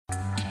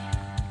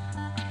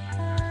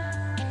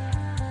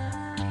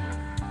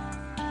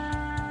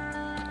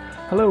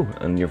Hello,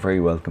 and you're very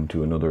welcome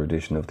to another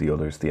edition of the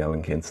Others, the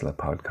Alan Kinsella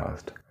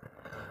podcast,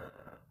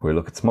 where we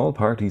look at small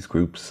parties,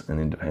 groups and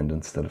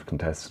independents that have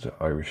contested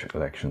Irish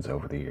elections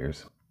over the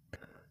years.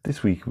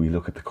 This week we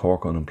look at the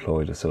Cork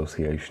Unemployed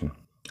Association,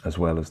 as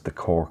well as the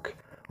Cork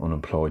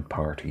Unemployed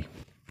Party,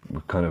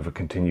 kind of a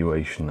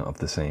continuation of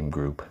the same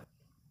group.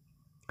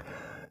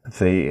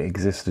 They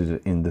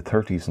existed in the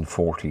 30s and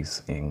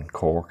 40s in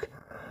Cork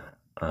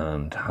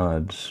and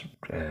had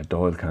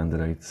Dáil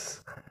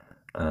candidates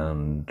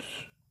and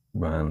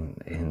ran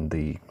in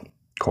the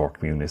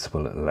Cork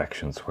municipal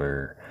elections,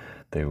 where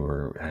they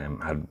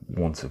had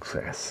one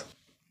success.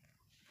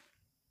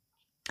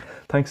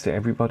 Thanks to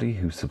everybody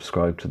who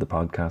subscribed to the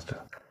podcast.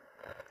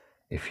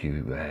 If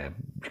you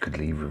could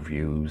leave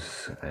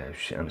reviews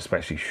and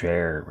especially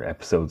share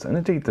episodes, and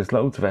indeed there's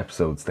loads of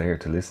episodes there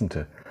to listen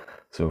to,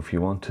 so if you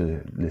want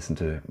to listen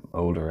to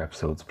older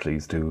episodes,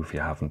 please do if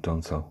you haven't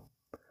done so.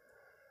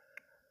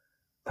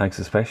 Thanks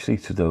especially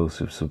to those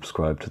who've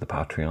subscribed to the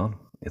Patreon.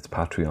 It's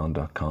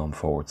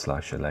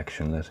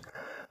patreon.com/electionlit,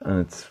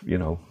 and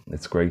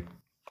it's great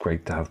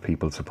to have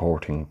people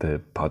supporting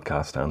the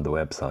podcast and the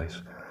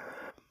website.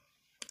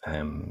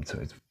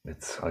 So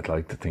I'd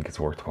like to think it's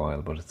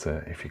worthwhile, but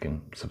if you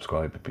can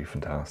subscribe, it'd be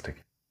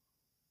fantastic.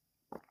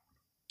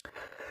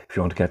 If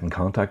you want to get in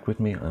contact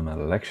with me, I'm at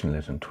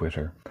electionlit on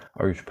Twitter,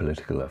 Irish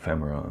Political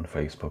Ephemera on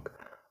Facebook,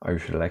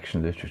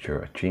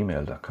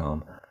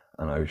 irishelectionliterature@gmail.com,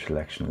 and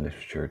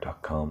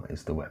irishelectionliterature.com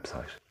is the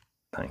website.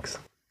 Thanks.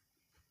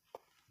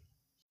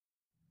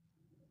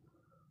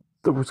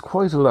 There was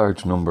quite a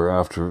large number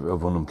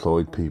of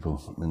unemployed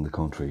people in the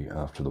country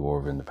after the War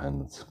of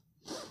Independence.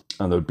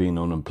 And there'd been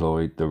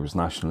unemployed, there was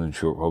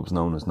what was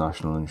known as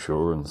national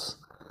insurance.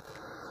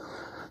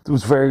 There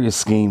was various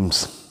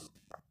schemes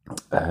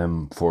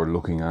for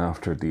looking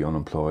after the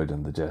unemployed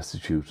and the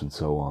destitute and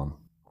so on.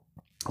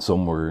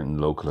 Some were in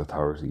local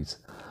authorities,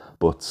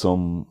 but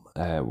some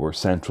were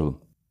central,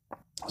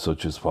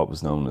 such as what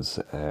was known as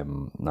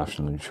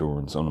national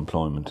insurance,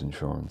 unemployment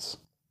insurance.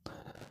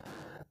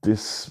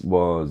 This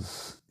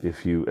was, I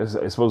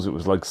suppose it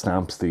was like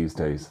stamps these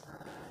days,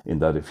 in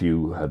that if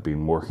you had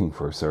been working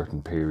for a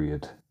certain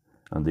period,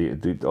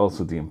 and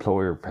also the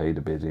employer paid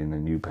a bit in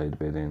and you paid a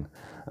bit in,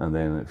 and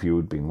then if you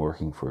had been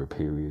working for a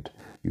period,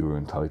 you were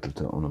entitled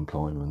to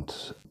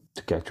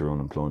get your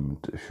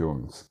unemployment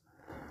assurance.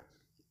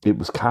 It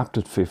was capped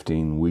at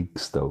 15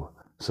 weeks though,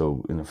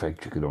 so in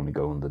effect you could only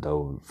go in the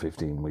dole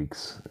 15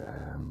 weeks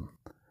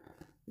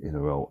in a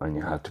row, and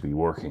you had to be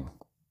working.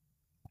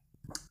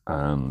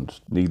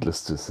 And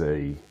needless to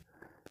say,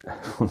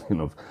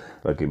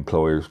 like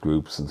employers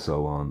groups and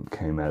so on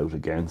came out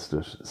against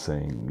it,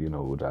 saying, it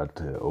would add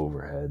to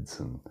overheads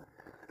and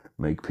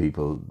make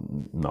people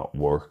not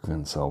work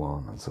and so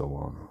on and so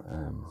on.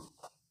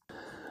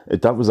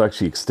 That was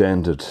actually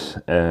extended.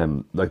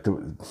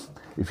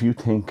 If you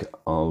think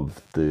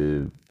of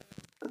the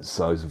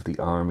size of the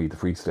army, the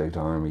Free State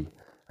Army,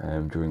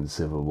 during the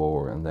Civil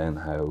War, and then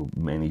how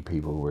many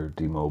people were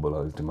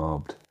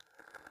demobbed.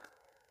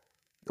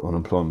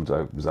 Unemployment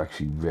was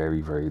actually very,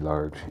 very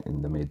large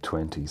in the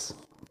mid-20s.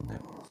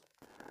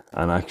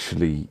 And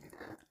actually,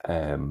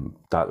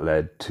 that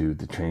led to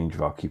the change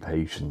of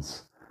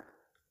occupations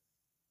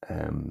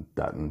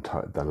that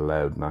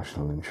allowed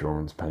national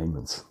insurance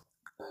payments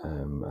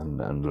and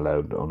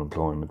allowed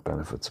unemployment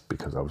benefits,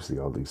 because obviously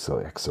all these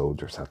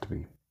ex-soldiers had to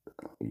be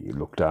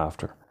looked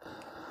after.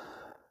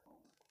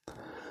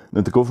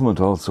 Now, the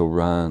government also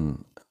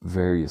ran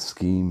various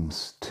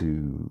schemes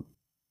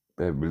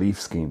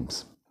relief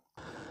schemes,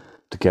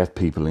 to get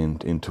people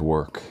into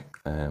work.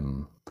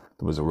 There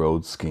was a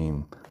road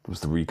scheme. There was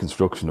the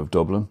reconstruction of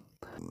Dublin,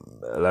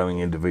 allowing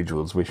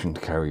individuals wishing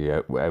to carry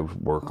out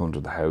work under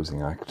the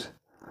Housing Act.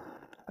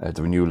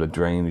 The renewal of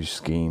drainage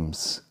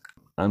schemes,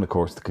 and of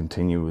course the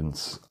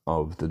continuance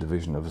of the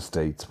division of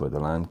estates by the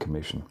Land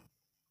Commission.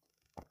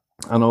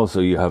 And also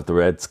you have the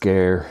Red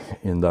Scare,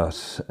 in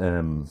that,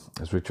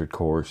 as Richard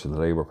Corsh of the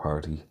Labour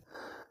Party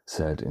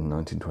said in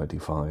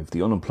 1925,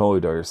 the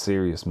unemployed are a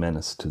serious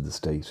menace to the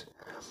state.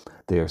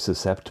 They are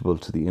susceptible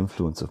to the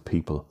influence of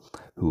people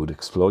who would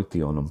exploit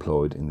the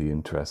unemployed in the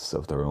interests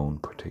of their own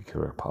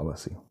particular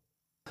policy.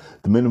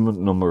 The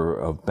minimum number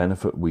of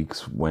benefit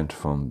weeks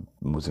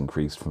was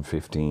increased from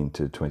 15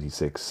 to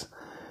 26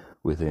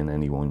 within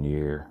any 1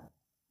 year.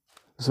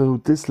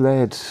 So this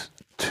led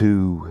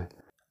to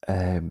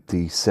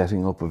the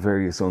setting up of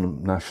various the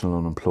National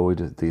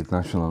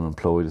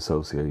Unemployed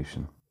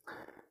Association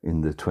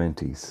in the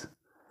 20s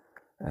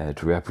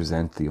to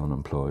represent the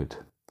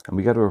unemployed. And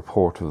we get a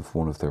report of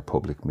one of their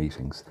public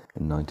meetings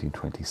in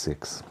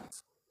 1926.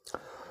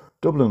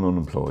 Dublin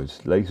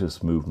Unemployed,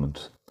 latest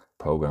movement,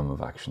 programme of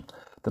action.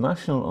 The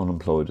National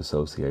Unemployed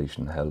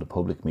Association held a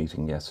public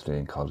meeting yesterday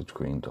in College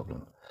Green,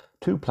 Dublin.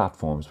 2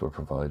 platforms were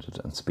provided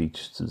and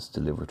speeches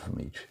delivered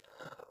from each,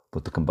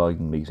 but the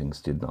combined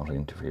meetings did not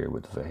interfere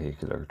with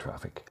vehicular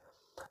traffic.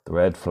 The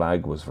red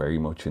flag was very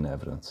much in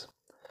evidence.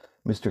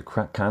 Mr.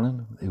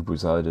 Cannon, who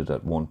presided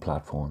at one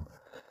platform,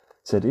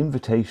 said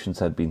invitations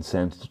had been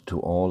sent to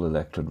all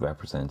elected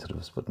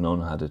representatives, but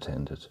none had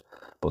attended.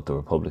 but the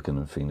Republican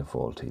and Fianna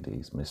Fáil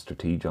TDs. Mr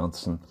T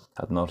Johnson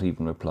had not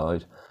even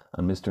replied,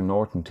 and Mr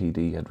Norton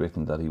TD had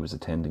written that he was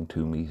attending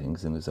 2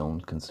 meetings in his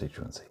own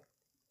constituency.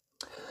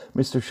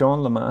 Mr Sean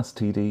Lamass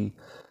TD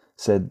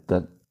said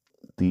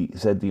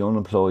the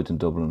unemployed in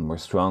Dublin were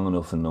strong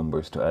enough in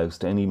numbers to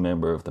oust any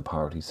member of the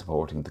party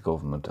supporting the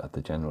government at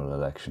the general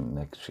election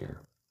next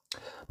year.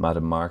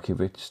 Madam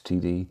Markievicz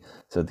TD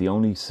said the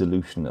only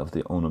solution of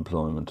the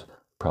unemployment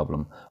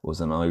problem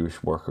was an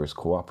Irish Workers'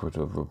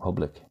 Cooperative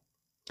Republic.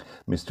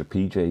 Mr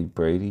PJ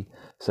Brady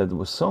said there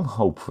was some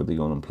hope for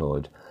the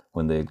unemployed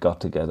when they had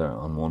got together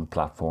on one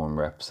platform,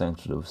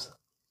 representatives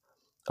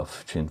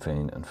of Sinn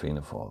Féin and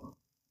Fianna Fáil.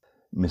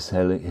 Miss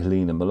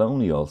Helena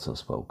Maloney also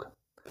spoke.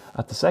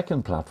 At the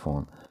second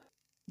platform,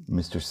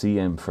 Mr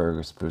C.M.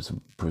 Fergus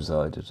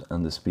presided,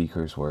 and the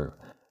speakers were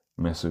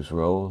Messrs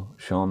Roll,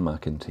 Sean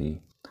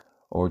McEntee,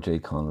 R.J.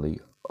 Connolly,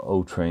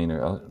 O.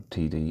 Traynor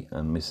TD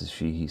and Mrs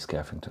Sheehy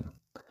Skeffington.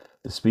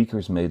 The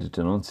speakers made a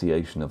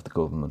denunciation of the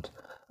government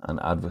and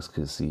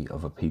advocacy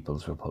of a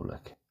People's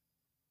Republic.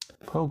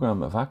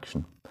 Programme of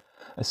action.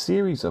 A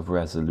series of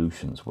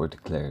resolutions were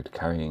declared,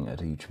 carrying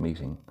at each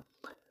meeting,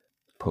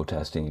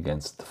 protesting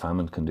against the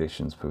famine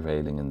conditions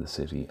prevailing in the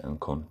city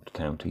and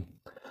county,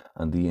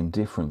 and the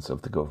indifference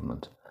of the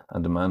government,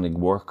 and demanding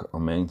work or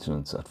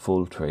maintenance at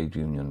full trade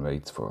union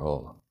rates for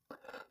all.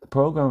 The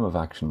programme of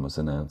action was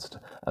announced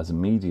as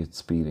immediate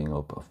speeding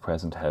up of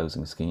present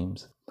housing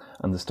schemes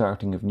and the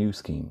starting of new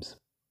schemes,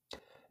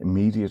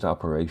 immediate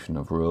operation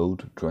of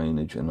road,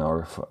 drainage and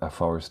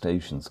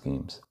afforestation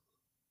schemes,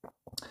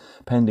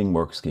 pending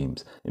work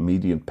schemes,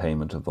 immediate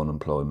payment of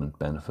unemployment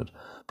benefit,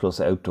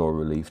 plus outdoor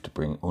relief to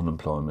bring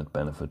unemployment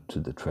benefit to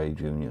the trade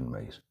union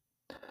rate.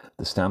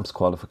 The stamps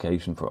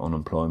qualification for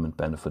unemployment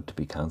benefit to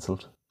be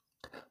cancelled.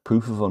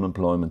 Proof of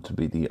unemployment to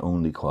be the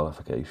only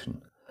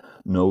qualification.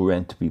 No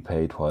rent to be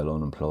paid while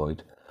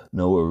unemployed.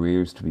 No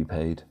arrears to be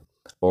paid.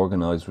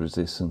 Organised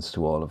resistance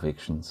to all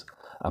evictions.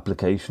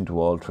 Application to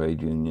all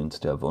trade unions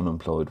to have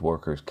unemployed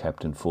workers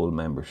kept in full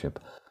membership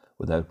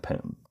without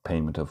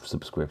payment of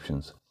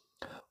subscriptions.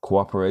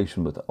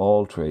 Cooperation with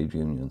all trade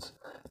unions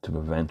to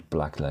prevent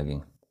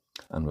blacklegging,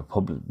 and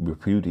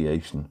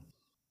repudiation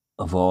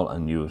of all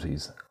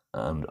annuities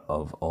and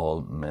of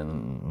all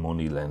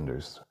money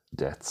lenders'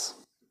 debts.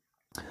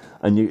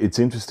 And it's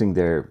interesting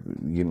there,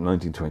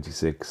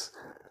 1926,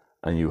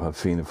 and you have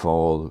Fianna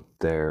Fáil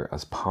there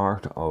as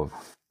part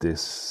of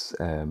this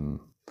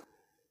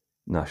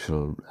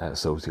National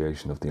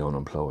Association of the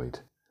Unemployed,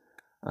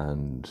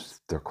 and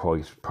they're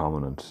quite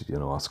prominent,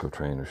 Oscar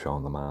Traynor,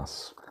 Sean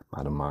Lamass,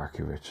 Madam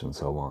Markievicz and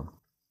so on.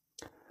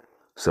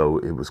 So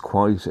it was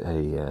quite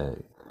I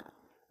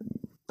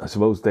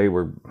suppose they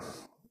were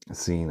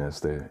seen as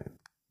the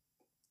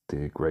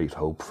great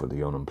hope for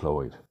the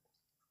unemployed,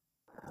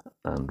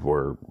 and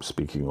were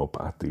speaking up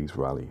at these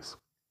rallies.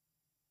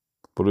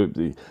 But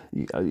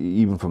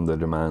even from the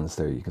demands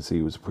there, you can see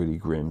it was a pretty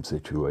grim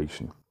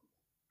situation.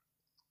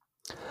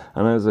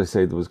 And as I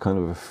say, there was kind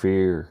of a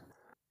fear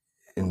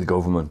in the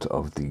government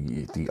of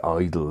the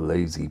idle,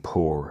 lazy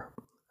poor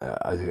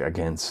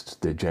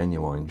against the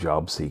genuine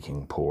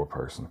job-seeking poor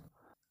person.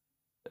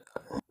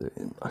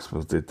 I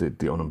suppose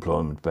the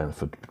unemployment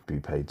benefit would be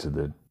paid to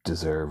the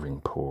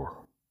deserving poor.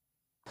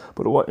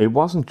 But it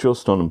wasn't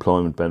just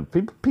unemployment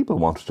benefit. People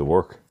wanted to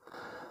work.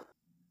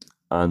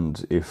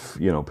 And if,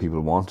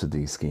 people wanted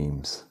these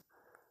schemes,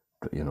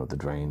 the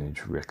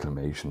drainage,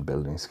 reclamation,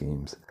 building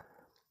schemes,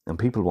 and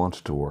people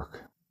wanted to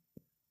work,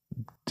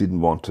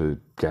 didn't want to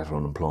get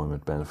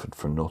unemployment benefit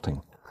for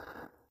nothing.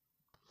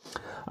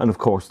 And of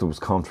course there was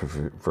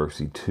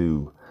controversy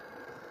too,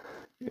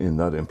 in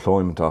that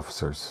employment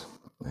officers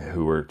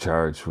who were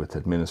charged with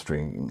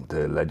administering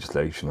the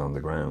legislation on the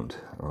ground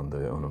on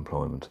the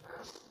unemployment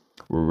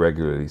were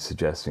regularly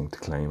suggesting to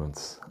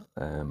claimants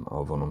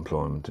of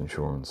unemployment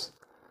insurance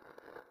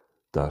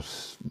that,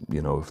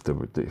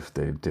 if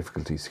they had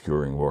difficulty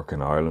securing work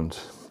in Ireland,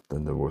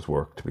 then there was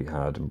work to be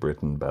had in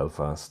Britain,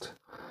 Belfast,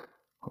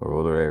 or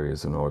other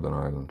areas in Northern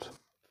Ireland.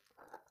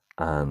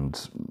 And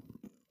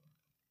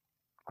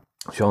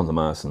Sean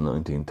Lamass in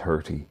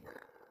 1930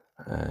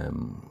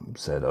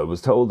 said, "I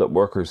was told that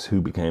workers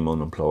who became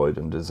unemployed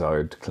and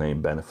desired to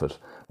claim benefit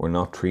were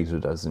not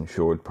treated as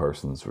insured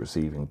persons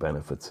receiving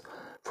benefits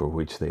for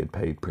which they had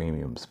paid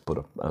premiums,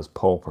 but as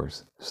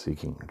paupers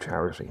seeking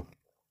charity."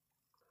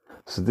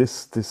 So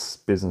this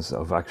business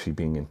of actually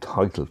being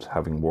entitled,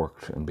 having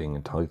worked and being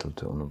entitled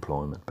to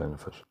unemployment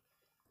benefit.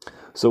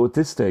 So at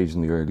this stage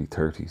in the early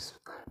 30s,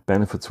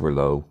 benefits were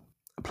low,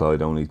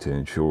 applied only to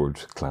insured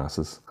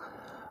classes,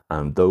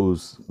 and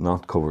those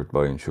not covered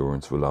by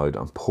insurance relied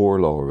on poor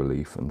law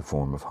relief in the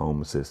form of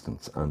home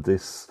assistance. And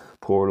this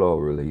poor law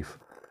relief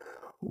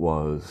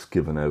was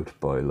given out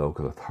by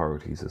local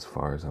authorities, as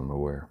far as I'm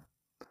aware.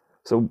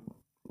 So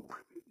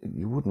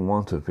you wouldn't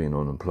want to have been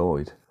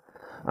unemployed.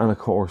 And of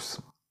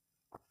course,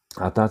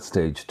 at that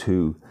stage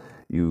too,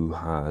 you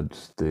had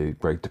the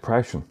Great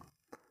Depression.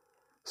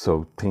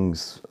 So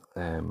things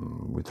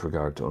with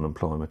regard to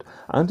unemployment,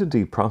 and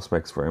indeed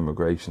prospects for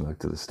immigration, like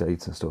to the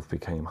States and stuff,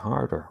 became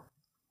harder.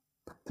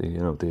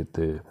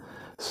 the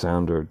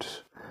standard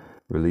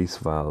release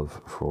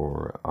valve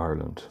for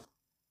Ireland.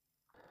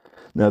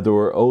 Now, there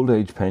were old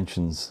age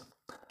pensions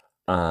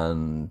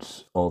and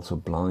also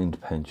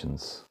blind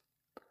pensions,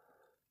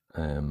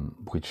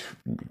 which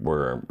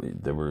were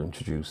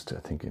introduced, I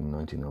think, in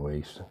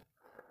 1908.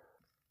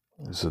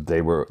 So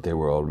they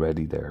were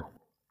already there,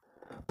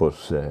 but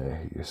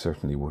you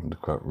certainly wouldn't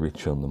have got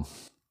rich on them.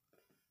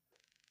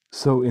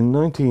 So in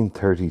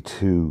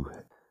 1932,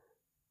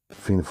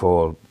 Fianna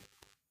Fáil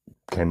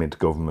came into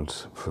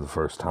government for the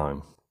first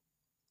time.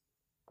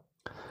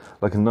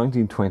 Like in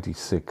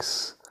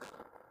 1926,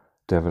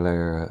 De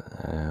Valera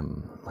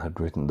had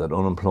written that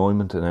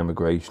unemployment and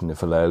emigration,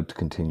 if allowed to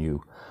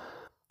continue,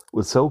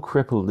 will so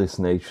cripple this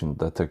nation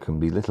that there can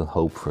be little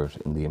hope for it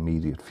in the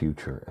immediate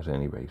future, at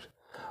any rate.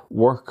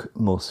 Work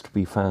must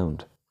be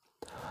found.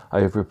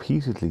 I have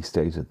repeatedly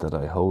stated that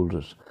I hold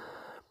it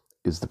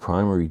is the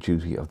primary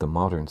duty of the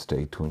modern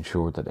state to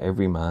ensure that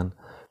every man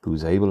who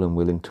is able and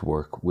willing to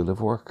work will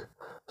have work,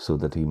 so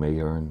that he may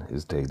earn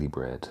his daily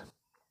bread.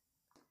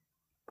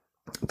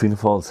 Fianna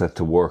Fáil set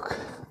to work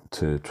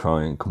to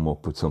try and come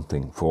up with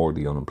something for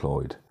the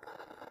unemployed.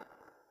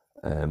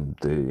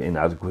 The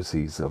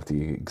inadequacies of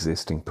the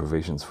existing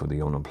provisions for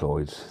the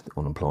unemployed,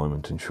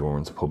 unemployment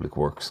insurance, public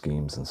work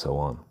schemes, and so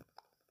on.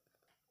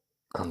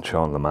 And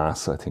Sean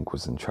Lemass, I think,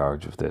 was in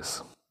charge of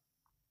this.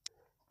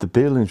 The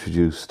bill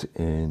introduced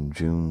in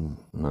June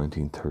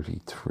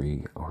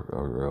 1933,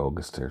 or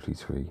August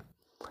 33,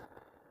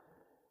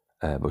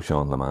 by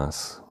Sean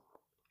Lemass,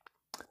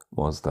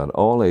 was that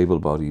all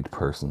able-bodied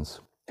persons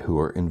who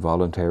are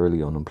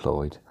involuntarily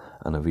unemployed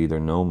and have either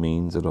no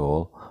means at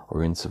all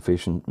or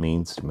insufficient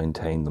means to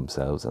maintain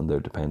themselves and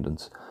their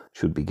dependents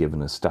should be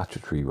given a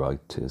statutory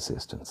right to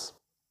assistance.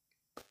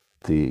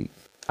 The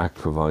Act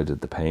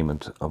provided the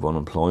payment of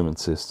unemployment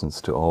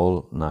assistance to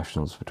all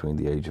nationals between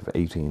the age of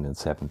 18 and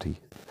 70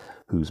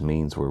 whose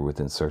means were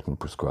within certain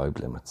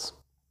prescribed limits.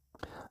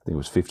 I think it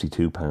was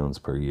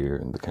 £52 per year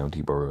in the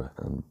county borough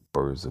and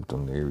boroughs of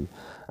Dún Laoghaire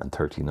and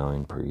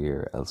 £39 per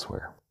year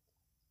elsewhere.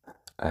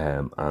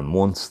 And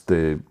once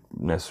the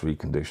necessary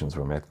conditions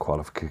were met,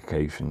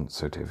 qualification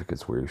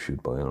certificates were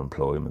issued by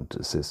unemployment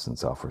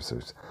assistance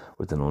officers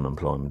with an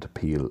unemployment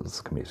appeals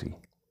committee,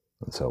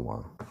 and so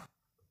on.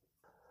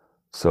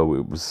 So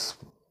it was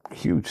a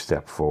huge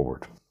step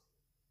forward.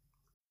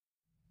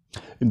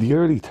 In the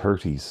early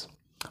 30s,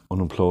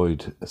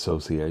 unemployed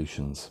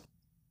associations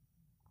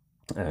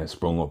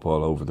sprung up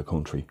all over the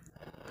country.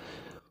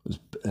 It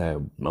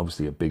was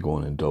obviously a big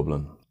one in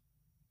Dublin,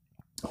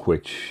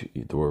 which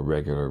there were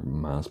regular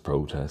mass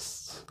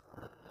protests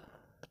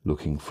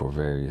looking for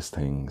various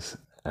things.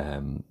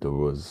 There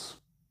was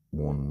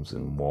ones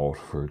in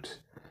Waterford,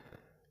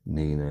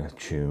 Neenah,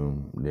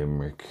 Tuam,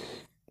 Limerick,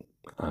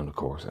 and of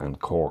course, and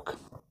Cork.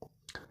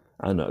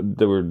 And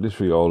they were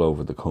literally all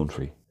over the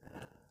country,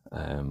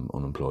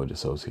 unemployed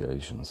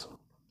associations.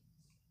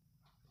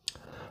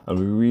 And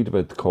we read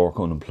about the Cork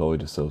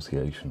Unemployed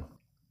Association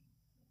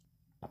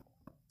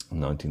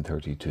in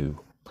 1932.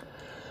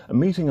 A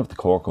meeting of the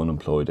Cork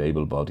Unemployed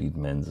Able-Bodied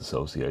Men's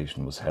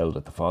Association was held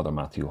at the Father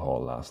Matthew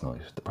Hall last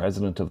night. The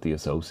president of the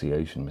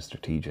association,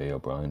 Mr. T.J.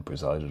 O'Brien,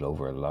 presided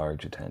over a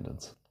large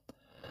attendance.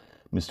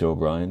 Mr.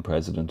 O'Brien,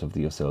 president of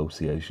the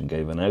association,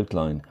 gave an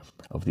outline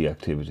of the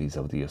activities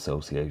of the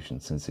association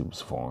since it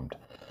was formed,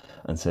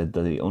 and said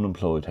that the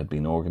unemployed had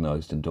been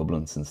organised in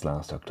Dublin since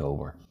last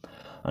October,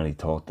 and he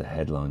thought the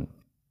headline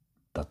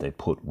that they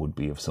put would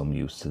be of some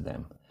use to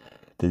them.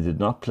 They did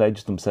not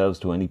pledge themselves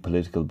to any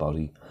political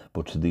body,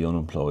 but to the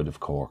unemployed of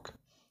Cork,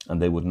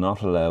 and they would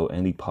not allow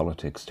any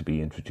politics to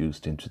be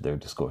introduced into their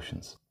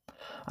discussions.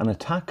 An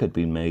attack had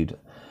been made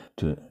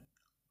to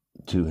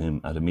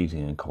him at a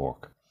meeting in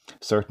Cork.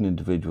 Certain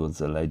individuals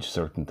alleged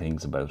certain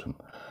things about him,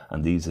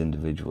 and these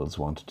individuals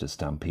wanted to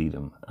stampede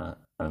him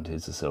and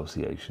his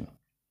association.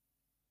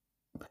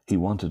 He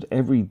wanted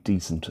every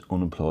decent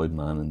unemployed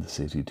man in the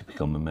city to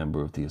become a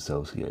member of the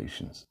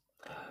associations.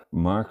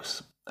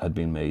 Remarks had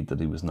been made that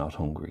he was not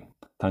hungry.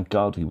 Thank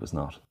God he was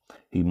not.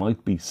 He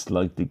might be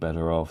slightly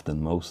better off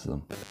than most of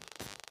them.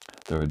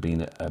 There had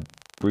been a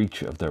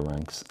breach of their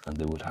ranks, and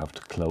they would have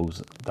to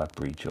close that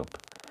breach up.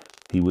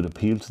 He would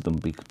appeal to them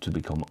to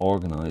become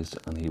organised,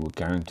 and he would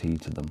guarantee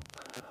to them,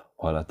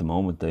 while at the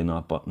moment they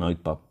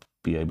might not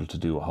be able to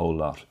do a whole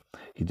lot,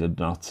 he did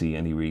not see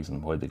any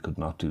reason why they could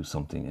not do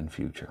something in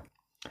future.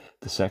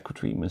 The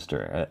secretary,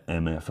 Mr.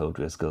 M.F.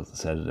 O'Driscoll,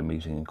 said at a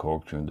meeting in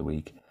Cork during the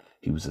week,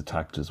 he was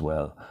attacked as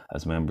well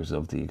as members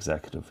of the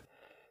executive.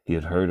 He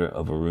had heard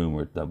of a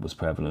rumour that was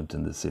prevalent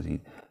in the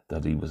city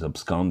that he was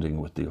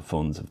absconding with the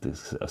funds of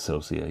this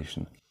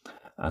association,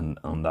 and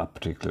on that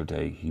particular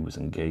day he was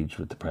engaged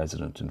with the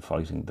president in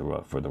fighting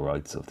for the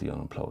rights of the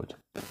unemployed.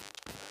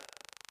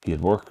 He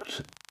had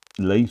worked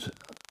late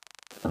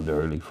and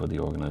early for the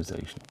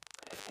organisation.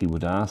 He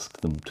would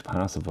ask them to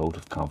pass a vote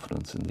of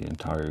confidence in the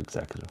entire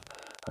executive,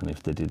 and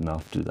if they did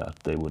not do that,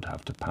 they would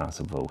have to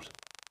pass a vote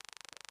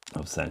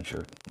of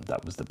censure.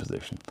 That was the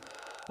position.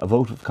 A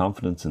vote of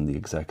confidence in the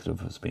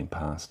executive was being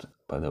passed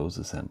by those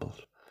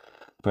assembled.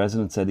 The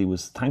President said he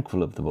was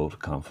thankful of the vote of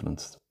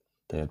confidence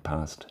they had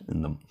passed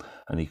in them,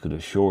 and he could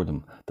assure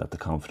them that the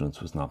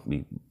confidence was not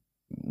be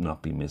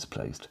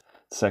misplaced.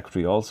 The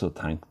Secretary also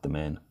thanked the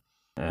men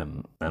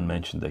and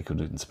mentioned they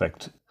could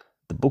inspect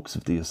the books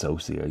of the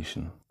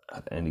association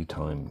at any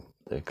time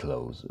they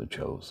chose.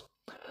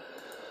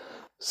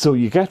 So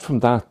you get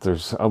from that,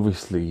 there's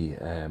obviously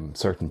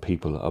certain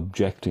people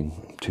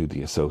objecting to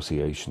the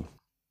association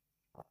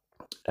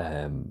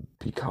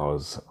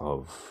because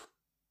of,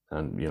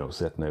 and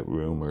setting out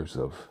rumours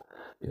of,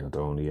 they're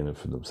only in it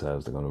for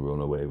themselves, they're going to run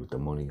away with the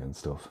money and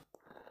stuff.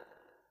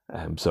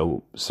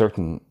 So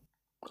certain,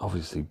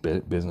 obviously,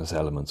 business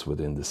elements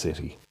within the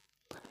city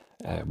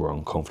were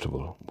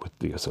uncomfortable with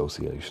the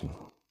association.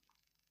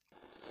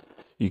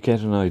 You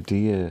get an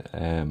idea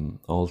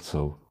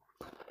also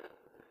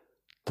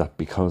that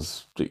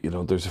because,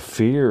 there's a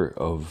fear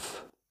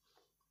of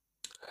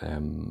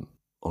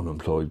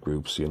unemployed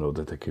groups,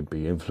 that they could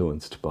be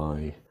influenced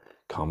by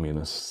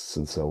communists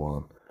and so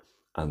on,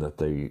 and that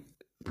they,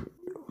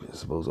 I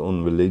suppose,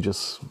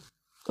 unreligious,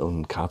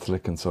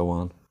 un-Catholic and so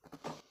on.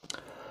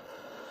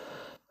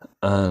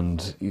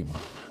 And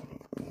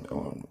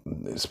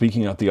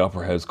speaking at the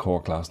Opera House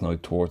Cork last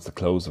night towards the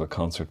close of a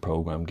concert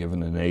programme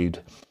given in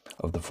aid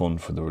of the Fund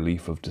for the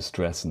Relief of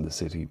Distress in the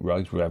City,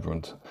 Right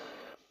Reverend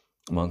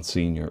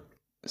Monsignor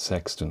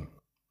Sexton,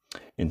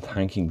 in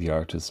thanking the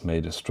artists,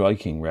 made a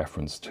striking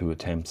reference to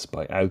attempts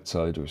by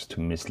outsiders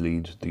to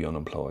mislead the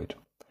unemployed.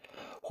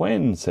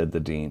 When, said the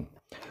Dean,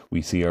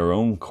 we see our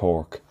own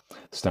Cork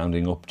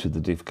standing up to the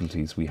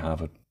difficulties we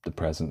have at the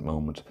present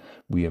moment,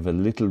 we have a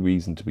little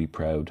reason to be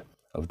proud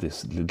of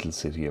this little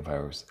city of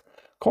ours.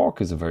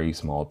 Cork is a very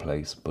small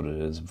place, but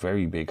it has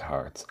very big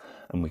hearts,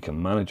 and we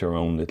can manage our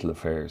own little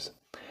affairs.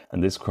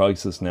 And this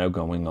crisis now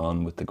going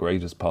on with the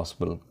greatest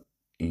possible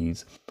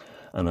ease,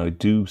 and I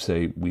do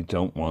say we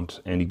don't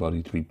want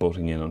anybody to be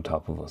butting in on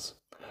top of us.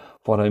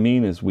 What I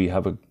mean is we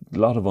have a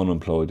lot of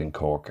unemployed in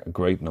Cork, a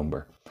great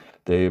number.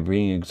 They are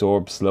being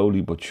absorbed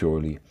slowly but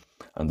surely,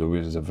 and there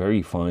is a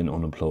very fine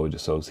unemployed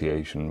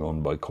association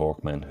run by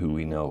Cork men who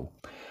we know.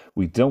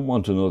 We don't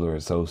want another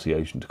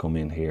association to come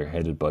in here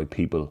headed by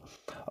people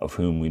of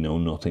whom we know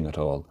nothing at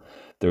all.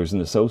 There is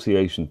an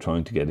association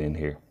trying to get in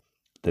here.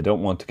 They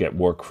don't want to get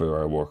work for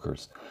our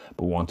workers,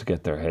 but want to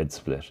get their heads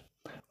split.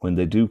 When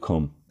they do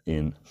come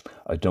in,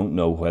 I don't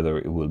know whether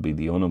it will be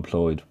the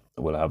unemployed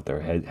who will have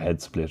their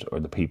head split or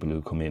the people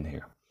who come in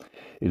here.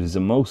 It is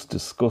a most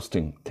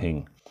disgusting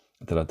thing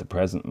that at the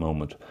present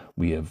moment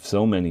we have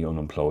so many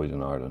unemployed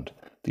in Ireland.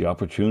 The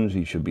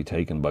opportunity should be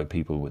taken by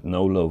people with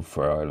no love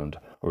for Ireland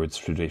or its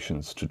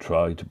traditions to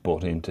try to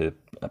butt into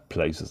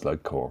places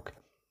like Cork.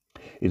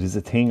 It is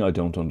a thing I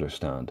don't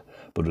understand,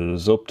 but it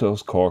is up to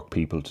us Cork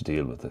people to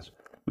deal with it.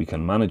 We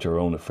can manage our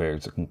own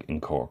affairs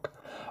in Cork.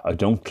 I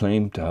don't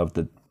claim to have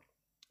the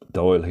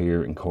Doyle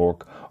here in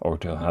Cork or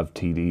to have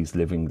TDs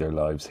living their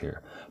lives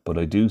here, but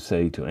I do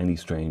say to any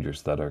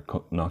strangers that are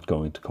not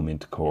going to come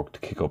into Cork to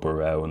kick up a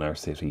row in our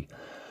city,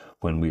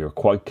 when we are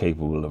quite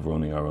capable of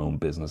running our own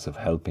business of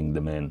helping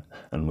the men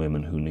and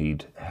women who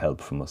need help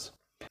from us.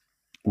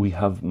 We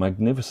have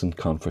magnificent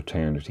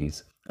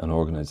confraternities and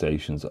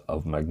organisations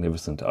of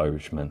magnificent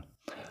Irishmen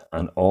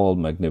and all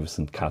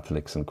magnificent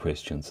Catholics and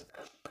Christians,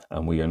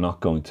 and we are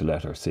not going to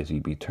let our city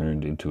be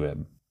turned into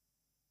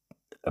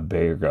a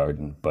bear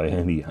garden by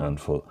any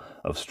handful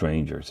of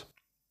strangers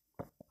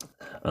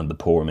and the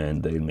poor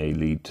men they may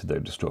lead to their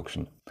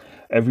destruction.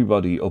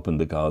 Everybody up in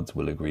the gods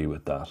will agree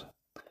with that.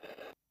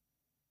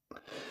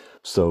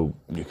 So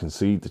you can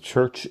see the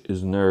church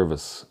is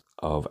nervous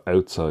of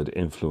outside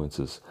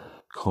influences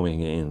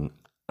coming in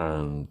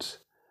and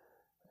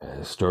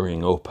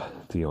stirring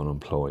up the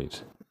unemployed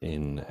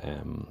in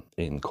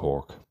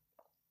Cork.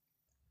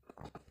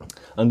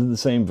 And in the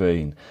same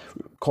vein,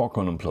 Cork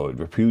Unemployed,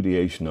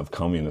 repudiation of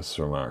communists'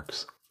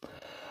 remarks.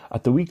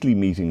 At the weekly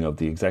meeting of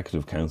the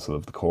Executive Council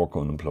of the Cork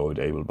Unemployed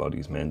Able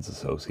Bodies Men's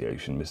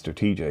Association, Mr.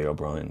 T.J.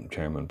 O'Brien,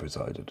 chairman,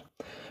 presided.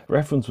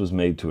 Reference was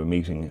made to a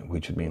meeting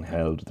which had been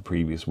held the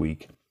previous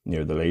week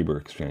near the Labour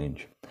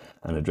Exchange,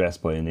 and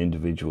addressed by an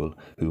individual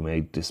who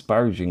made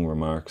disparaging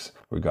remarks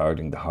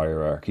regarding the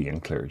hierarchy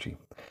and clergy.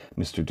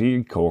 Mr.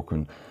 D.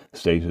 Corcoran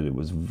stated it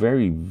was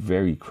very,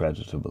 very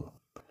creditable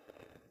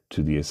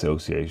to the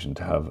association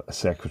to have a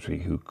secretary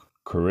who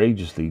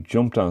courageously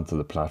jumped onto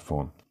the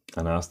platform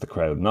and asked the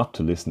crowd not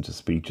to listen to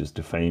speeches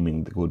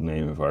defaming the good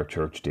name of our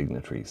church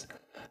dignitaries,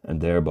 and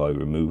thereby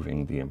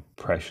removing the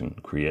impression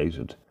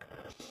created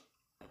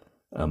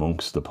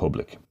amongst the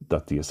public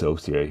that the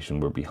association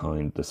were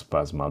behind the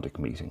spasmodic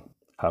meeting.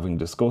 Having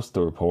discussed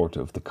the report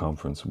of the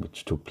conference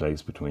which took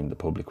place between the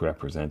public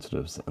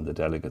representatives and the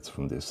delegates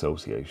from the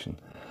association,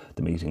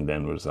 the meeting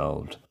then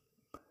resolved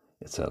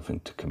itself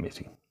into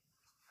committee.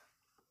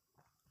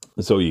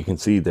 So you can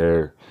see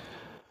there,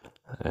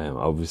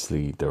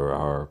 obviously there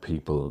are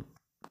people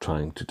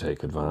trying to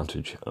take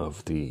advantage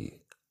of the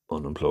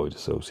unemployed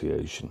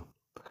association,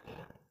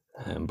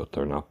 but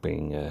they're not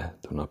being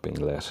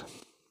let.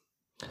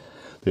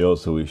 They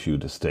also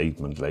issued a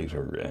statement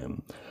later.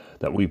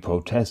 that we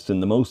protest in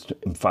the most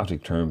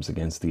emphatic terms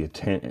against the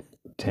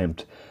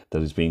attempt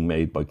that is being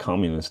made by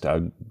communist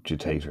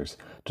agitators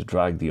to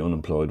drag the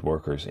unemployed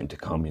workers into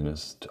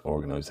communist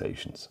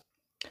organisations.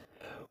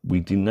 We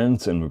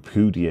denounce and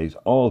repudiate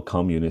all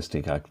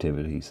communistic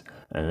activities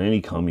and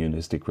any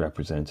communistic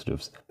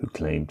representatives who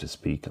claim to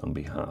speak on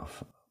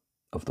behalf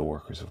of the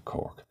workers of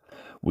Cork.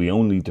 We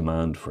only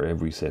demand for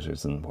every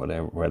citizen,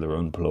 whether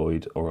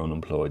employed or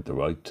unemployed, the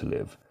right to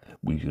live.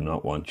 We do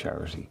not want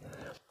charity.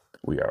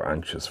 We are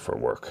anxious for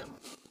work.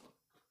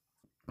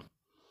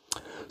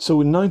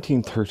 So in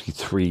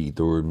 1933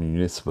 there were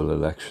municipal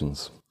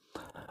elections,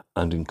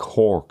 and in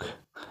Cork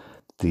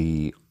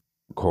the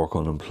Cork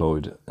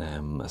Unemployed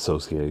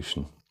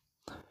Association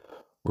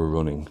were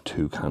running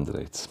 2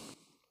 candidates.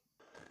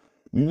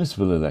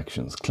 Municipal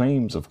elections,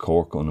 claims of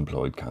Cork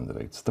unemployed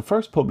candidates. The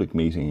first public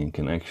meeting in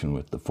connection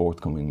with the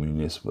forthcoming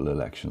municipal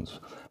elections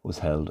was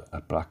held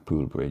at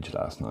Blackpool Bridge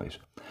last night,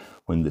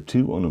 when the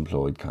 2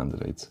 unemployed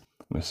candidates,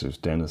 Messrs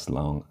Dennis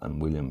Long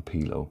and William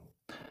Pelo,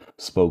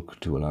 spoke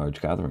to a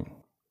large gathering.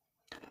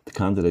 The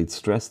candidates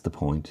stressed the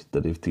point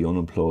that if the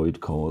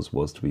unemployed cause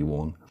was to be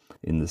won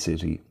in the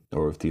city,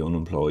 or if the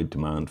unemployed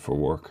demand for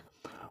work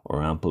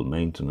or ample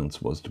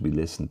maintenance was to be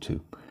listened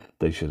to,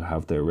 they should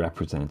have their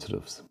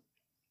representatives.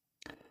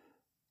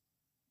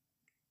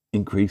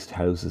 Increased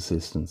house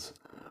assistance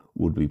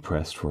would be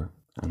pressed for,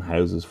 and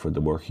houses for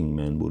the working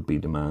men would be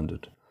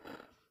demanded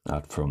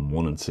at from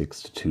 1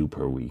 6 to 2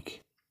 per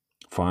week.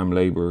 Farm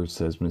labourers,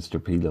 says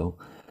Mr Pelo,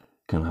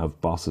 can have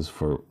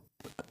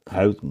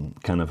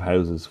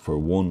houses for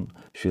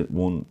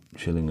one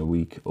shilling a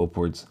week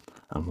upwards,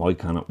 and why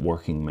cannot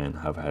working men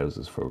have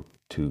houses for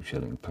 2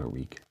 shillings per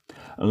week?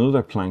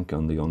 Another plank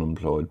on the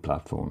unemployed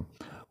platform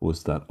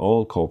was that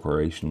all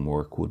corporation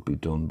work would be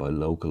done by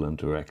local and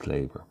direct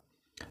labour,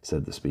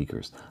 said the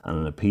speakers, and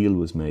an appeal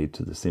was made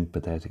to the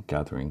sympathetic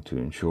gathering to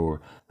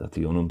ensure that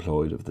the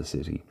unemployed of the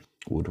city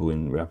would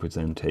win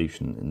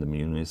representation in the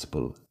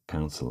municipal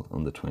council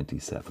on the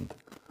 27th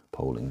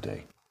polling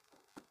day.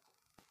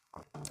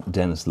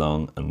 Dennis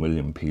Long and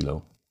William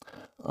Pelo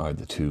are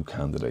the 2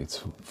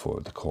 candidates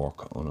for the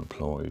Cork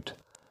Unemployed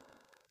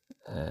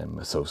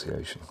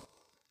Association.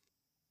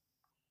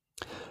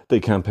 They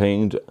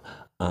campaigned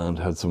and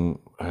had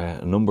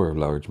a number of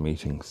large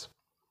meetings.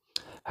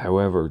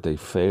 However, they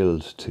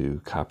failed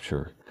to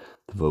capture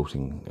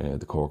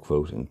the Cork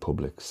voting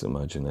public's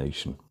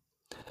imagination.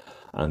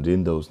 And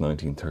in those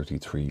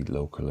 1933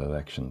 local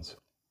elections,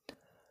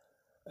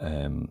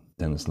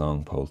 Dennis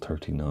Long polled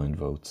 39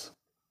 votes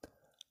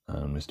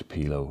and Mr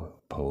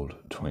Pelo polled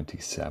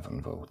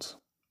 27 votes.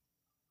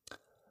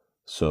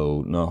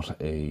 So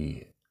not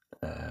a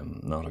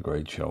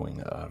great showing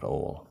at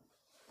all.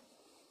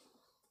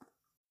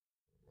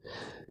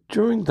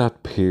 During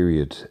that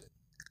period,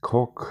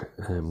 Cork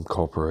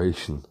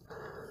Corporation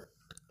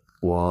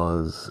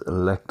was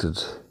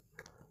elected.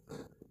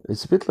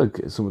 It's a bit like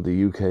some of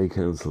the UK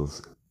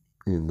councils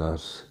in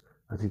that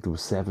I think there were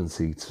 7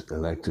 seats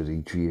elected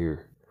each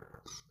year.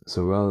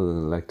 So rather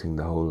than electing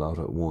the whole lot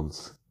at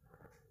once,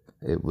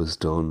 it was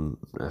done,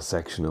 a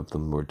section of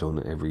them were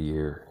done every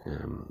year.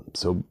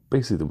 So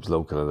basically there was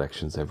local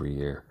elections every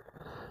year.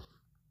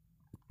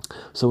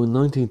 So in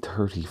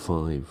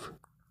 1935,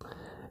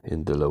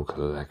 in the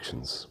local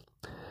elections,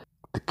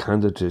 the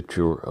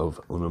candidature of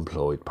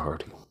Unemployed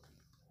Party.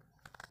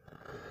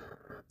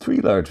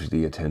 3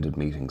 largely attended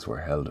meetings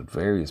were held at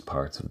various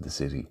parts of the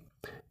city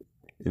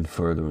in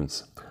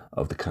furtherance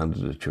of the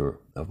candidature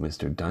of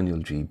Mr Daniel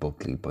G.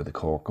 Buckley by the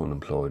Cork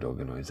Unemployed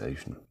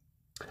Organisation.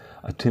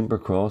 At Timber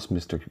Cross,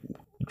 Mr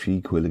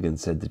G. Quilligan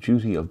said the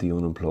duty of the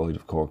unemployed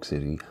of Cork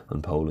City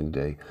on polling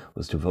day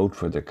was to vote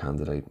for their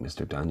candidate,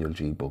 Mr Daniel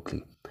G.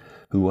 Buckley,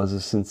 who was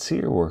a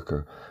sincere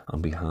worker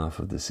on behalf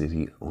of the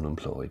city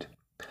unemployed,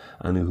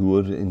 and who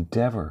would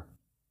endeavour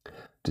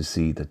to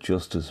see that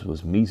justice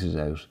was meted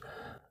out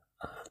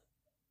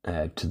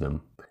to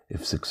them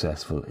if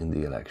successful in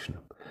the election.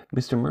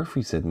 Mr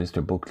Murphy said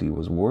Mr Buckley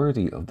was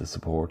worthy of the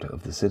support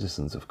of the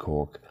citizens of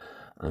Cork,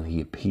 and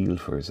he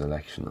appealed for his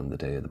election on the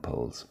day of the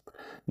polls.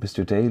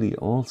 Mr Daly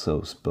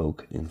also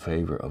spoke in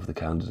favour of the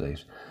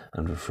candidate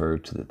and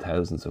referred to the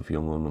thousands of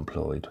young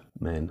unemployed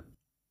men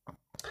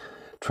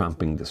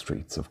tramping the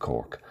streets of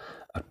Cork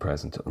at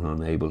present and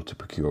unable to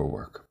procure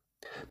work.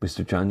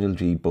 Mr Daniel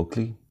G.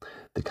 Buckley,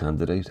 the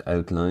candidate,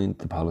 outlined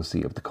the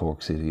policy of the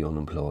Cork City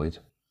Unemployed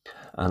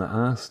and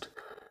asked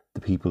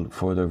the people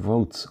for their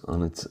votes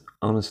on its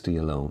honesty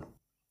alone,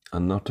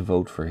 and not to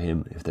vote for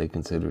him if they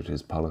considered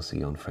his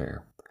policy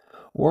unfair.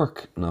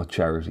 Work, not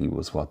charity,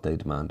 was what they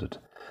demanded.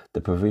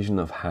 The provision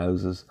of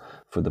houses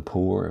for the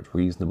poor at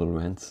reasonable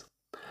rents,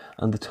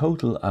 and the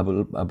total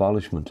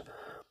abolishment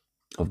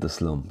of the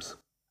slums.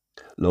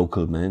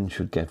 Local men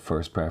should get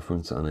first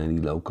preference on any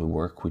local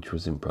work which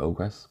was in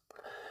progress.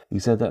 He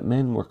said that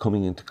men were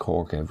coming into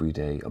Cork every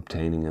day,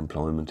 obtaining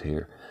employment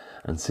here,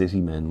 and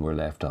city men were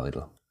left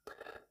idle.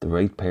 The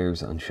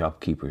ratepayers and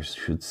shopkeepers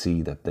should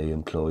see that they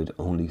employed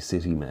only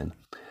city men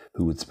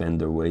who would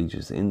spend their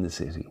wages in the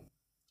city.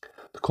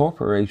 The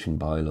corporation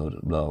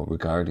bylaw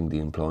regarding the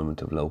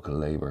employment of local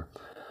labour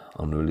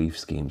on relief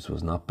schemes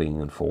was not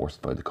being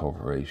enforced by the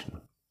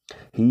corporation.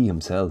 He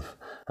himself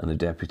and a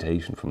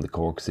deputation from the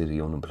Cork City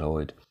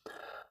Unemployed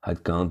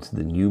had gone to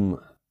the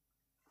new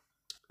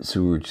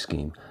sewerage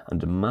scheme and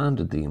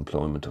demanded the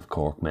employment of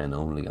Cork men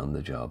only on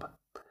the job.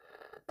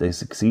 They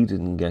succeeded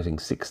in getting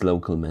 6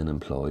 local men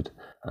employed,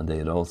 and they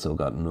had also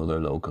got another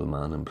local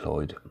man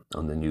employed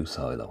on the new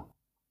silo.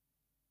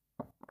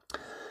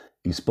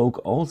 He spoke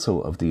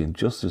also of the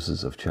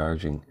injustices of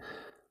charging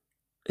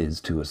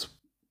is to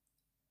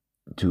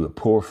a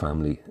poor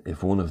family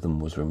if one of them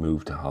was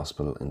removed to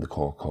hospital in the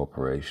Cork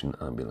Corporation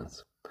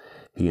ambulance.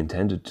 He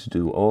intended to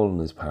do all in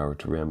his power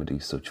to remedy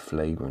such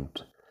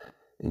flagrant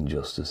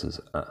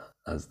injustices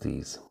as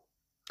these.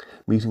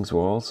 Meetings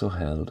were also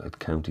held at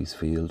Counties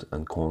Field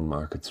and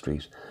Cornmarket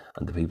Street,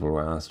 and the people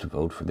were asked to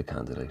vote for the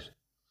candidate.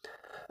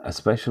 A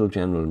special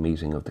general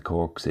meeting of the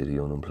Cork City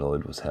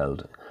Unemployed was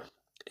held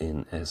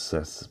in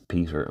SS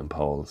Peter and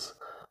Paul's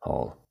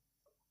Hall.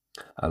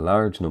 A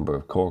large number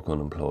of Cork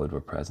unemployed were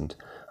present,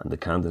 and the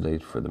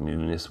candidate for the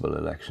municipal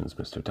elections,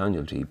 Mr.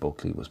 Daniel G.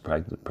 Buckley, was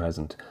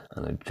present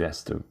and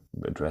addressed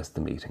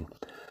the meeting.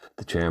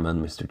 The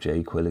chairman, Mr.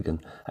 J.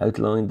 Quilligan,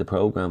 outlined the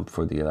programme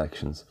for the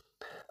elections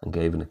and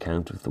gave an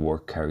account of the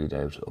work carried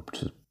out up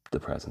to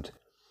the present.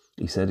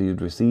 He said he had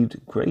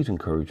received great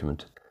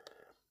encouragement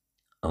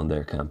on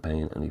their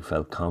campaign, and he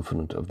felt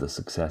confident of the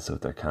success of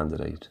their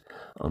candidate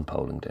on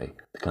polling day.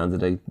 The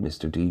candidate,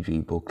 Mr. D.G.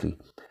 Buckley,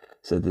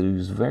 said that he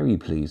was very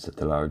pleased at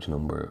the large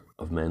number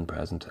of men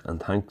present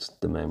and thanked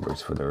the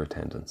members for their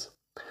attendance.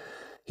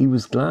 He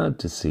was glad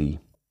to see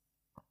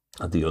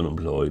that the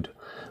unemployed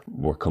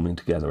were coming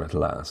together at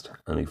last,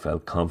 and he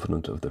felt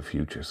confident of their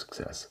future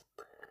success.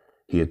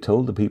 He had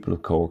told the people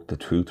of Cork the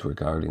truth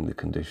regarding the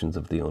conditions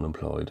of the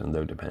unemployed and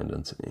their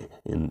dependents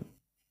in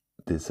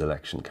this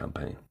election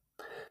campaign.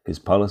 His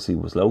policy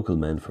was local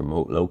men for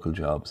local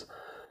jobs,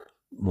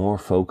 more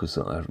focus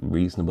on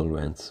reasonable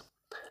rents,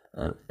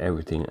 and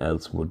everything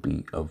else would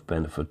be of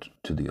benefit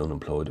to the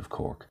unemployed of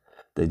Cork.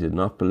 They did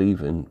not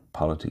believe in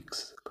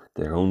politics.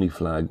 Their only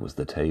flag was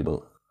the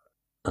table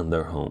and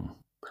their home.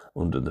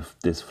 Under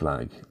this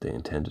flag, they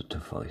intended to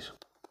fight.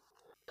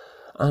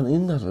 And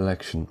in that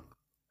election,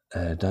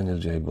 Daniel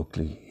J.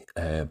 Buckley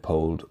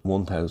polled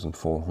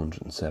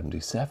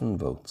 1,477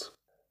 votes,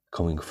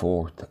 coming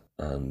fourth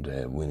and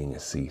winning a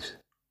seat.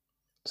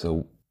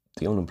 So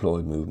the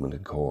unemployed movement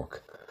in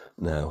Cork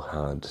now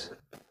had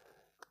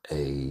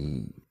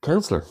a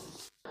councillor.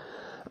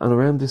 And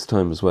around this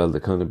time as well,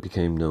 they kind of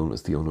became known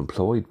as the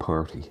Unemployed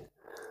Party,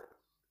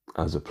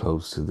 as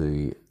opposed to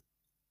the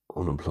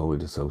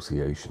Unemployed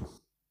Association.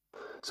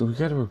 So we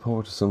get a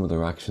report of some of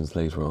their actions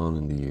later on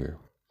in the year.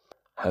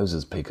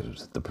 Houses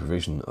picketed, the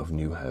provision of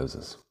new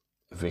houses,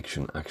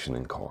 eviction action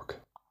in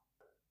Cork.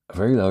 A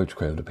very large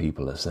crowd of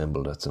people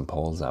assembled at St.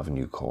 Paul's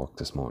Avenue, Cork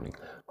this morning,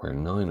 where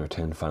 9 or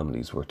 10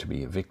 families were to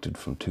be evicted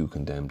from 2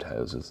 condemned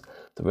houses.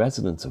 The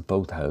residents of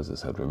both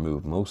houses had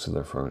removed most of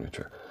their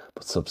furniture,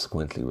 but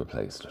subsequently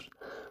replaced it.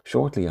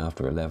 Shortly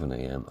after 11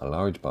 a.m, a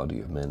large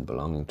body of men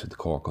belonging to the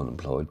Cork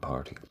Unemployed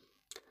Party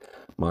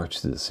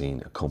marched to the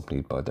scene,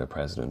 accompanied by their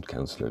president,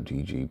 Councillor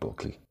D.G.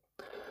 Buckley.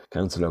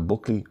 Councillor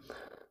Buckley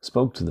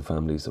spoke to the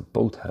families of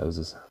both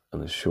houses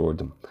and assured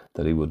them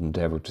that he would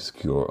endeavour to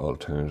secure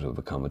alternative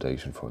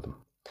accommodation for them.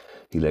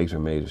 He later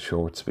made a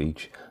short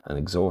speech and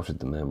exhorted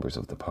the members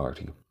of the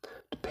party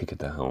to picket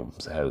the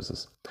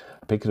houses.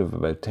 A picket of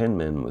about 10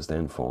 men was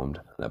then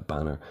formed, and a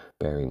banner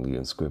bearing the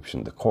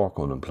inscription, "The Cork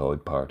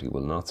Unemployed Party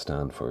will not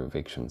stand for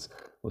evictions,"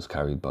 was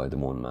carried by the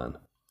one man.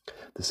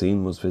 The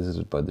scene was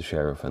visited by the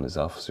sheriff and his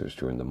officers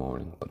during the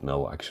morning, but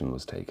no action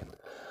was taken.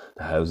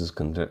 The houses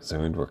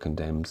concerned were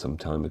condemned some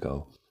time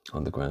ago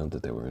on the ground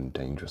that they were in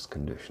dangerous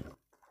condition.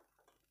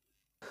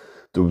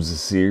 There was a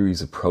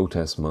series of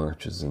protest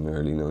marches in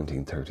early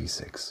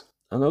 1936.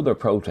 Another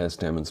protest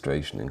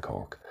demonstration in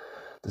Cork.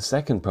 The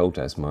second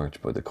protest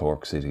march by the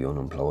Cork City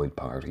Unemployed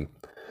Party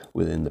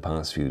within the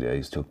past few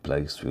days took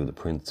place through the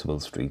principal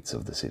streets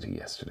of the city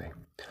yesterday.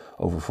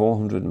 Over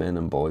 400 men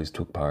and boys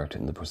took part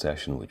in the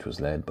procession, which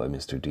was led by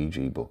Mr.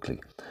 D.G. Buckley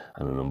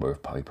and a number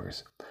of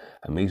pipers.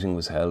 A meeting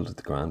was held at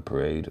the Grand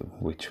Parade,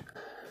 of which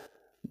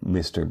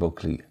Mr.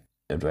 Buckley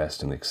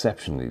addressed an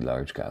exceptionally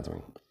large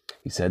gathering.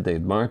 He said they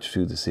had marched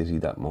through the city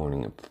that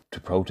morning to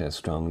protest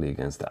strongly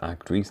against the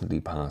act recently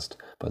passed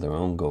by their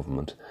own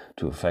government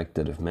to effect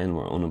that if men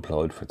were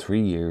unemployed for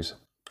 3 years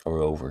or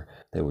over,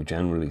 they were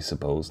generally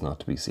supposed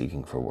not to be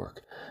seeking for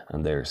work,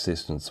 and their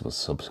assistance was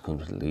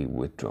subsequently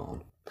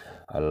withdrawn.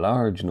 A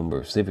large number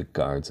of civic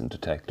guards and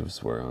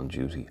detectives were on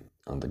duty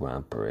on the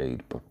Grand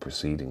Parade, but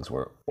proceedings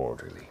were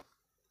orderly.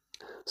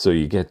 So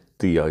you get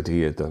the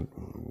idea that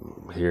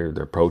here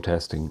they're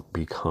protesting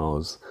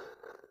because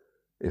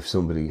if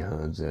somebody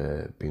had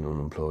been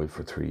unemployed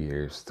for 3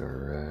 years,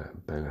 their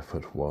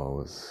benefit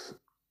was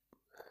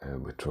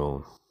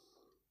withdrawn.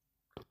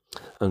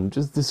 And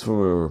just this from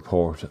a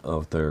report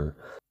of their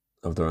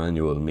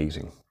annual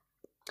meeting.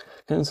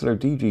 Councillor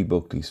D.G.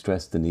 Buckley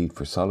stressed the need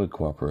for solid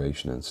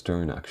cooperation and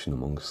stern action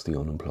amongst the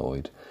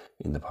unemployed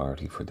in the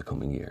party for the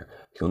coming year.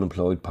 The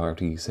Unemployed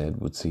Party, he said,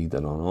 would see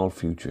that on all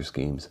future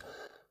schemes,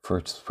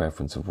 first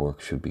preference of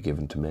work should be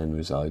given to men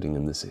residing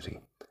in the city.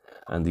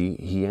 And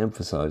he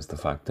emphasised the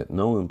fact that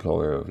no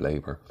employer of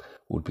Labour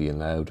would be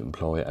allowed to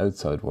employ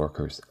outside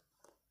workers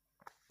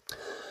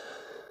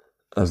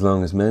as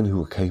long as men who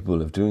were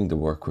capable of doing the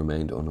work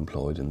remained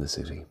unemployed in the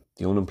city.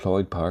 The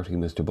Unemployed Party,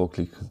 Mr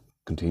Buckley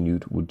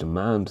continued, would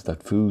demand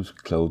that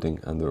food, clothing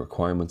and the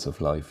requirements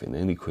of life in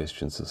any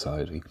Christian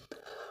society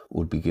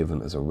would be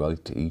given as a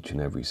right to each and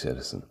every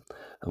citizen,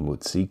 and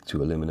would seek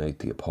to eliminate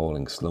the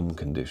appalling slum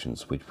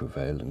conditions which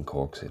prevailed in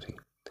Cork City.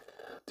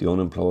 The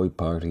Unemployed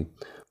Party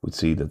would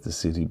see that the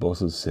city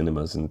buses,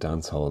 cinemas and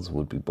dance halls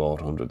would be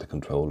brought under the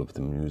control of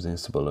the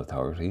municipal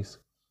authorities,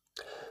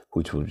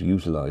 which would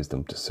utilise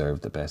them to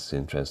serve the best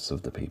interests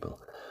of the people.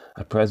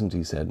 At present,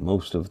 he said,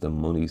 most of the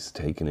monies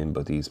taken in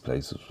by these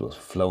places was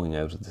flowing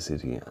out of the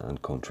city and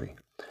country,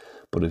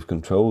 but if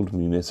controlled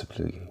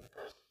municipally,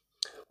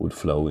 would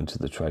flow into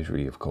the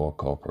treasury of Cork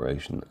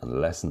Corporation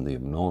and lessen the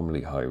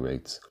abnormally high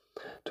rates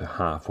to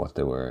half what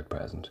they were at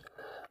present,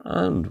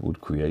 and would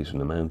create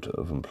an amount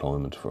of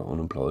employment for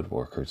unemployed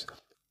workers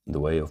in the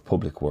way of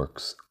public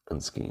works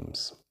and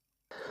schemes.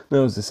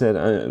 Now, as I said,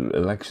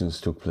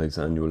 elections took place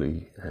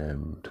annually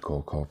to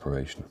Cork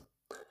Corporation,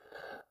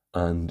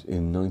 and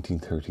in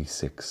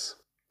 1936,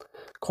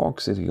 Cork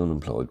City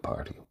Unemployed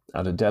Party,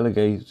 at a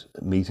delegate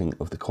meeting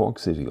of the Cork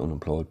City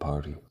Unemployed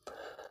Party,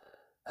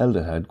 held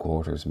at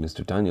headquarters,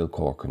 Mr Daniel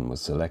Corcoran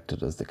was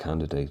selected as the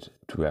candidate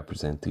to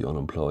represent the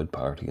Unemployed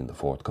Party in the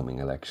forthcoming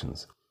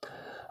elections,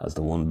 as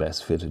the one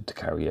best fitted to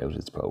carry out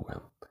its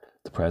programme.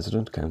 The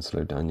President,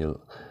 Councillor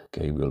Daniel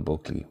Gabriel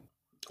Buckley,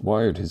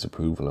 wired his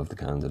approval of the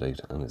candidate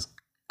and his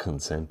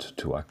consent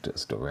to act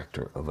as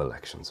Director of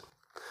Elections.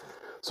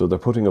 So they're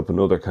putting up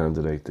another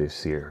candidate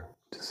this year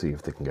to see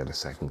if they can get a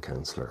second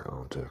councillor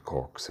onto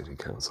Cork City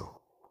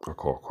Council or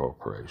Cork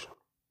Corporation.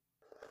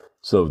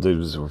 So there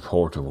was a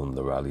report of one of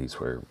the rallies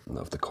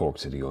of the Cork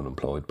City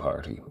Unemployed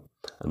Party,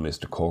 and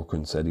Mr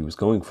Corcoran said he was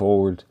going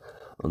forward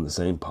on the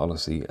same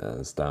policy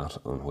as that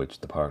on which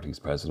the party's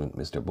president,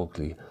 Mr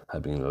Buckley,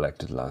 had been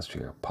elected last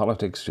year.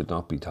 Politics should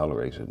not be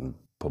tolerated in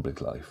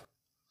public life.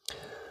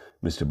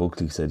 Mr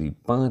Buckley said he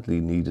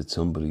badly needed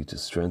somebody to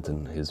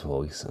strengthen his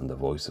voice and the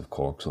voice of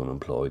Cork's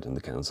unemployed in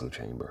the council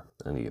chamber,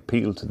 and he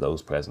appealed to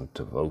those present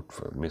to vote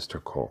for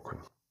Mr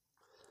Corcoran.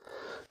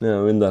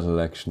 Now, in that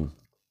election,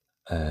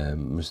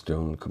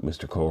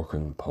 Mr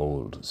Corcoran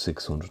polled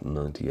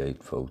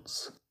 698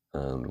 votes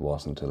and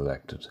wasn't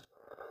elected.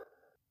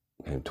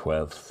 Came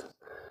 12th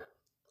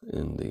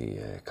in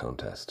the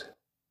contest.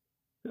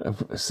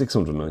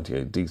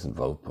 698, decent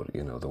vote, but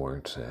they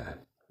weren't.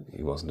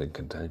 He wasn't in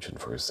contention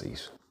for a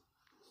seat.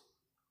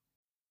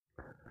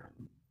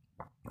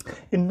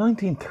 In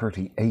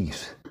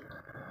 1938,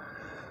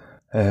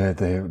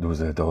 there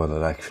was a Dáil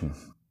election,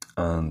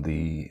 and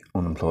the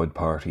Unemployed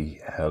Party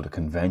held a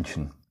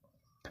convention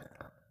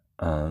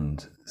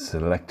and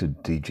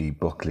selected D.G.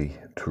 Buckley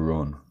to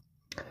run.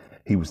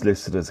 He was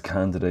listed as a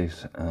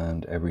candidate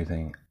and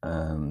everything,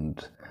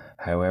 and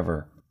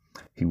however,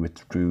 he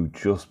withdrew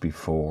just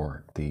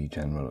before the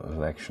general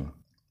election.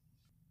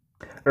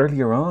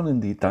 Earlier on in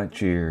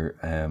that year,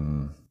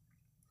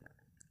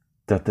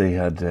 that they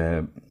had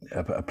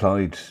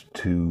applied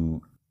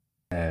to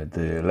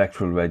the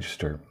electoral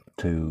register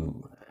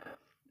to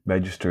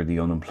register the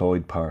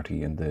Unemployed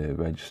Party in the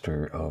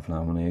register of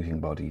nominating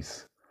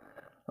bodies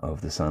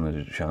of the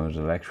Seanad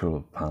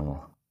electoral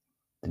panel.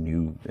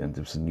 And this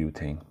was a new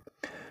thing.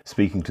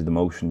 Speaking to the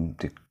motion,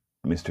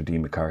 Mr D.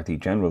 McCarthy,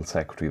 General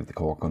Secretary of the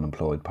Cork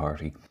Unemployed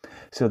Party,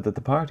 said that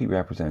the party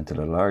represented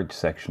a large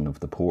section of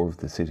the poor of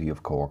the city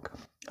of Cork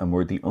and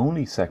were the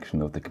only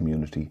section of the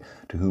community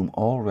to whom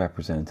all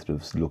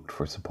representatives looked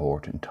for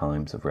support in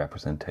times of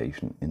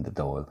representation in the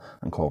Dáil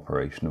and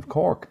Corporation of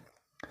Cork.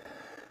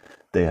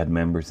 They had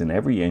members in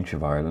every inch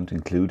of Ireland,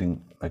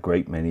 including a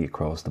great many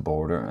across the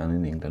border and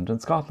in England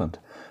and Scotland.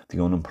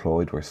 The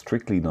unemployed were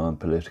strictly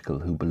non-political,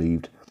 who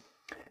believed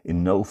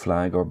in no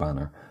flag or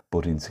banner,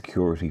 but in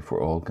security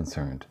for all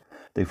concerned.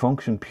 They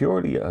functioned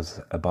purely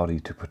as a body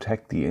to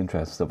protect the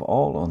interests of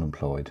all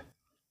unemployed,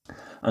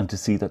 and to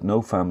see that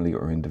no family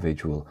or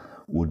individual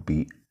would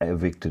be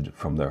evicted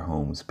from their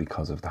homes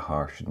because of the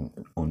harsh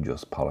and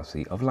unjust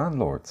policy of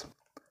landlords.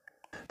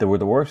 They were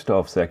the worst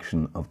off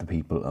section of the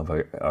people of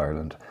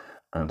Ireland,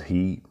 and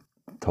he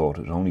thought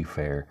it only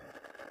fair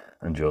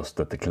and just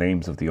that the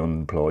claims of the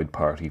Unemployed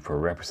Party for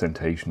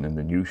representation in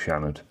the new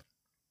Seanad,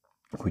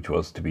 which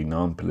was to be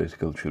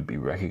non-political, should be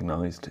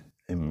recognised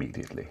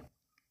immediately.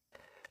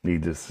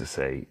 Needless to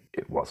say,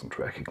 it wasn't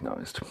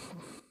recognised.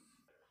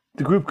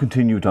 The group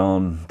continued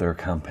on their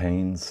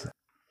campaigns.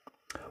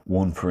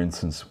 One, for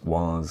instance,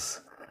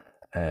 was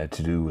to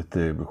do with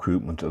the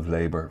recruitment of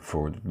labour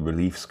for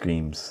relief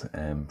schemes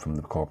from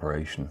the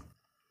corporation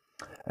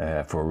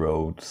for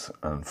roads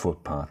and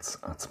footpaths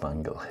at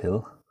Spangle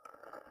Hill.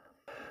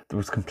 There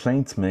was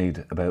complaints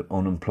made about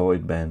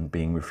unemployed men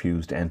being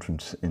refused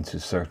entrance into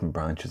certain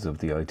branches of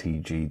the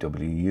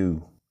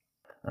ITGWU,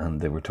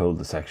 and they were told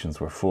the sections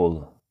were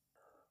full.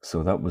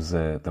 So that was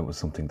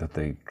something that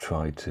they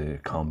tried to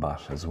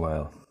combat as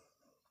well.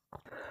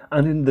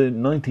 And in the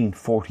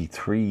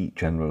 1943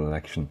 general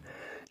election,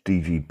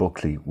 D.G.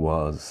 Buckley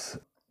was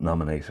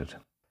nominated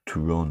to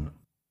run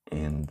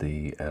in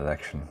the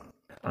election.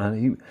 And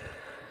he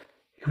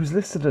was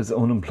listed as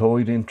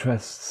unemployed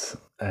interests,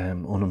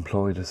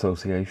 unemployed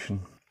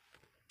association,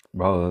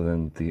 rather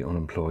than the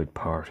unemployed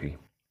party.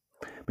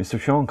 Mr.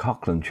 Sean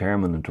Coughlin,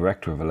 Chairman and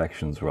Director of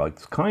Elections,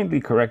 writes, kindly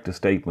correct the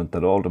statement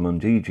that Alderman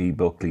D.G.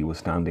 Buckley was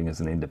standing as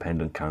an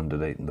independent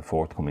candidate in the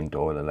forthcoming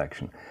Dáil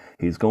election.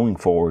 He is going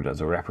forward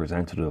as a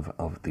representative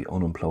of the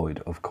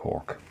unemployed of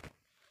Cork.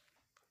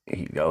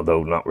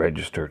 Although not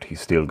registered, he's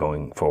still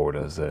going forward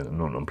as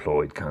an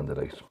unemployed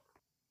candidate.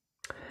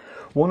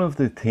 One of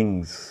the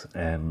things,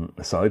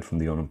 aside from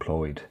the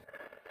unemployed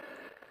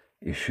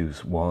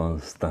issues,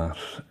 was that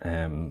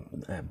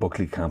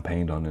Buckley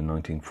campaigned on in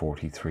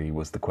 1943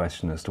 was the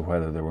question as to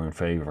whether they were in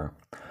favour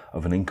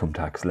of an income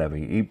tax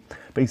levy.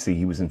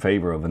 He was in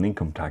favour of an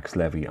income tax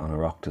levy on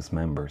Oireachtas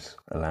members'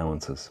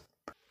 allowances,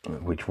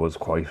 which was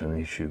quite an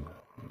issue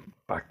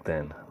back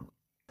then.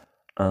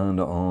 And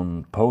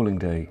on polling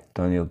day,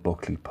 Daniel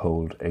Buckley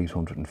polled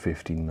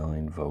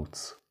 859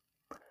 votes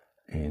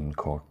in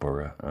Cork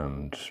Borough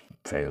and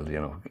failed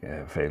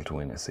to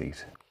win a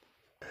seat.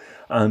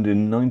 And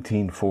in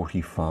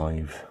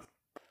 1945,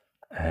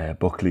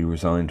 Buckley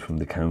resigned from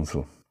the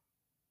council,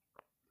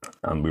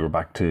 and we were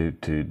back to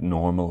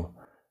normal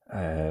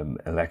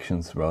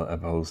elections,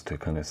 opposed to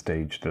kind of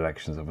staged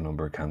elections of a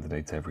number of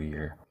candidates every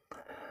year.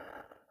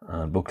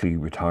 And Buckley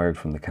retired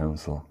from the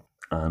council,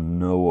 and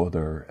no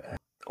other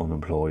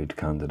unemployed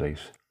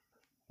candidate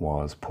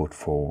was put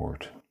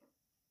forward.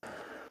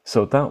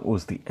 So that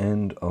was the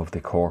end of the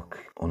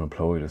Cork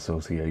Unemployed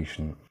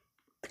Association,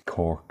 the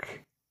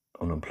Cork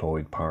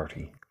Unemployed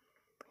Party.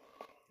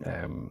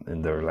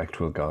 In their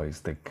electoral guise,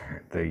 they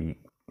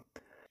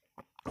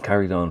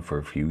carried on for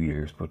a few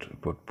years,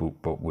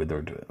 but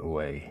withered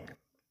away.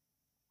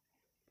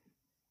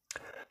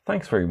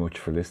 Thanks very much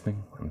for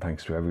listening, and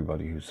thanks to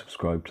everybody who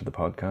subscribed to the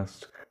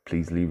podcast.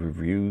 Please leave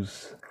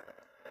reviews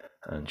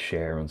and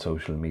share on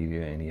social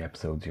media any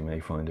episodes you may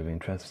find of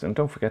interest. And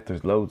don't forget,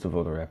 there's loads of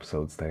other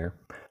episodes there.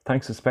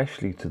 Thanks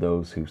especially to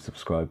those who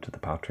subscribe to the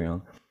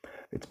Patreon.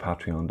 It's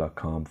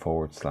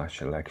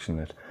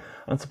patreon.com/electionlit,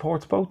 and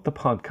supports both the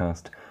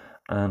podcast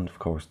and, of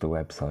course, the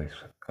website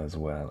as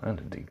well. And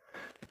indeed,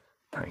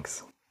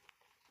 thanks.